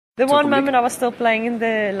The one Telkom moment League? I was still playing in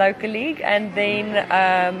the local league, and then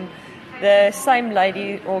the same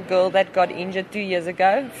lady or girl that got injured 2 years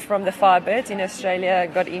ago from the Firebirds in Australia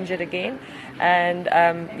got injured again. And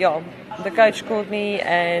the coach called me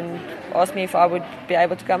and asked me if I would be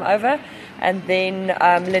able to come over. And then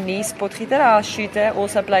Lenice Potgieter, our shooter,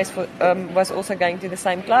 also was also going to the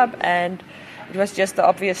same club, and it was just the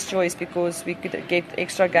obvious choice because we could get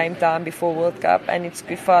extra game time before World Cup, and it's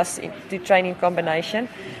good for us to train in combination.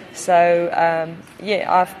 So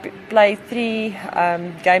I've played 3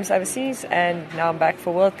 games overseas, and now I'm back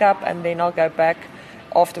for World Cup, and then I'll go back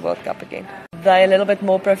after World Cup again. They're a little bit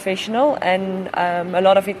more professional, and a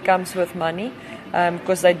lot of it comes with money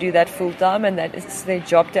because they do that full time, and that it's their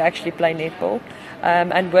job to actually play netball.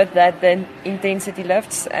 And with that, then intensity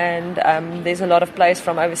lifts, and there's a lot of players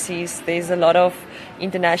from overseas. There's a lot of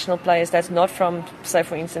international players that's not from, say,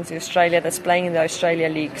 for instance, Australia, that's playing in the Australia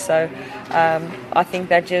League. So I think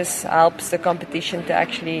that just helps the competition to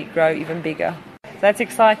actually grow even bigger. That's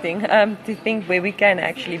exciting to think where we can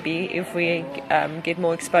actually be if we get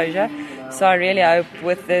more exposure. So I really hope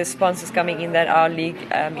with the sponsors coming in that our league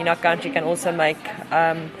in our country can also make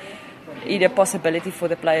it a possibility for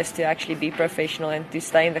the players to actually be professional and to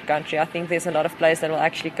stay in the country. I think there's a lot of players that will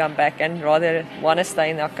actually come back and rather want to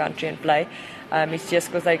stay in our country and play. It's just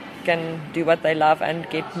because they can do what they love and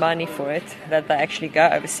get money for it that they actually go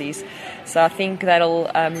overseas. So I think that'll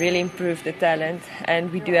really improve the talent,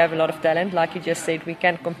 and we do have a lot of talent. Like you just said, we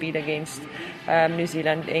can compete against New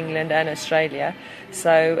Zealand, England and Australia.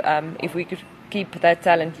 So if we could keep that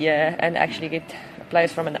talent here and actually get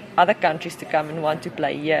players from other countries to come and want to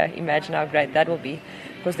play here, imagine how great that will be,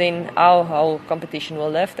 because then our whole competition will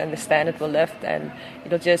lift and the standard will lift, and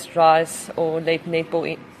it'll just rise or let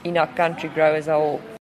netball in our country grow as a whole.